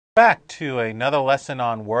Back to another lesson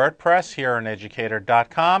on WordPress here on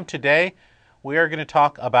Educator.com. Today we are going to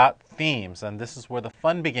talk about themes, and this is where the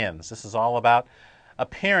fun begins. This is all about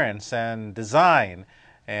appearance and design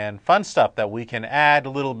and fun stuff that we can add a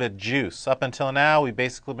little bit juice. Up until now we've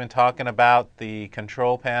basically been talking about the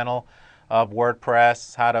control panel of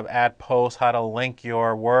WordPress, how to add posts, how to link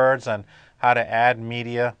your words, and how to add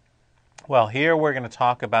media. Well, here we're going to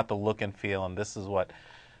talk about the look and feel, and this is what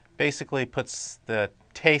basically puts the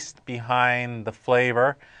taste behind the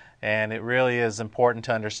flavor, and it really is important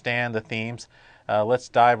to understand the themes. Let's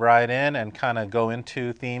dive right in and kind of go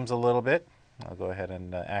into themes a little bit. I'll go ahead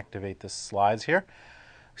and activate the slides here.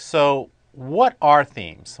 So what are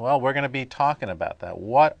themes? Well, we're going to be talking about that.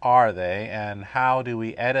 What are they, and how do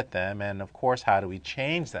we edit them, and of course how do we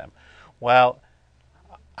change them? Well,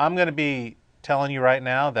 I'm going to be telling you right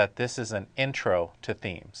now that this is an intro to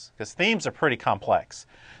themes, because themes are pretty complex.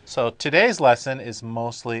 So today's lesson is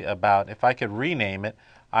mostly about, if I could rename it,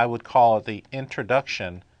 I would call it the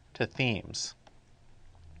introduction to themes.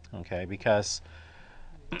 Okay, because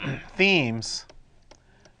themes,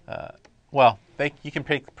 you can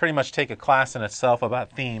pretty much take a class in itself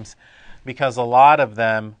about themes, because a lot of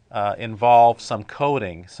them involve some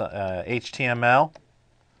coding, HTML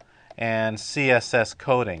and CSS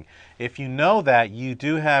coding. If you know that, you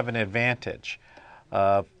do have an advantage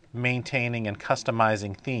of maintaining and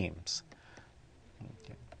customizing themes.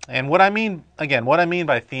 And what I mean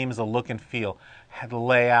by theme is the look and feel, the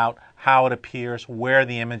layout, how it appears, where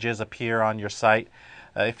the images appear on your site.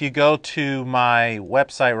 If you go to my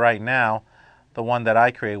website right now, the one that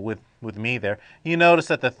I created with me there, you notice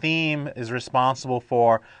that the theme is responsible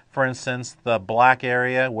for instance, the black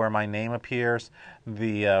area where my name appears,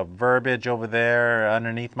 the verbiage over there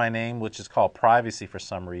underneath my name, which is called privacy for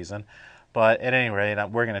some reason. But at any rate,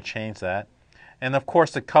 we're going to change that. And of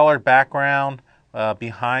course, the colored background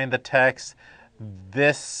behind the text.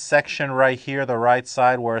 This section right here, the right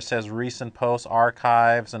side, where it says recent posts,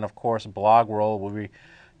 archives, and of course blog roll, where we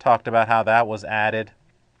talked about how that was added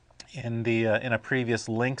in a previous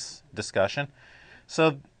links discussion.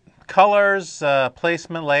 So colors,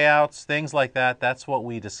 placement, layouts, things like that, that's what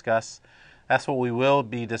we discuss. That's what we will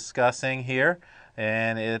be discussing here,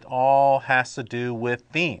 and it all has to do with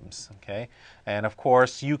themes, okay? And of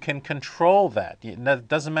course, you can control that. It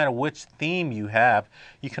doesn't matter which theme you have,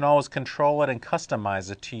 you can always control it and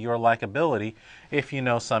customize it to your likability if you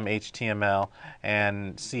know some HTML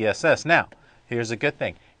and CSS. Now, here's a good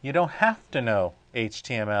thing. You don't have to know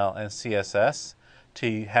HTML and CSS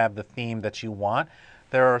to have the theme that you want.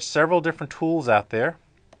 There are several different tools out there,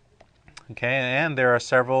 okay, and there are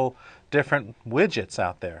several different widgets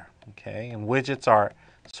out there, okay, and widgets are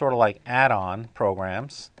sort of like add-on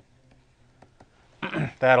programs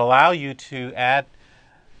that allow you to add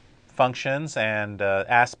functions and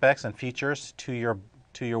aspects and features to your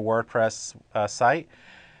WordPress site.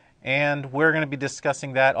 And we're going to be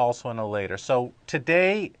discussing that also in a later. So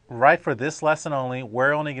today, right for this lesson only,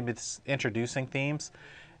 we're only going to be introducing themes.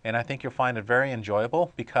 And I think you'll find it very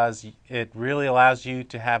enjoyable, because it really allows you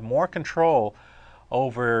to have more control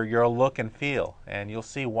over your look and feel. And you'll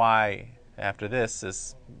see why after this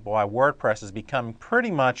is why WordPress is becoming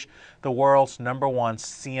pretty much the world's #1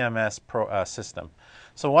 CMS system.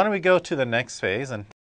 So why don't we go to the next phase and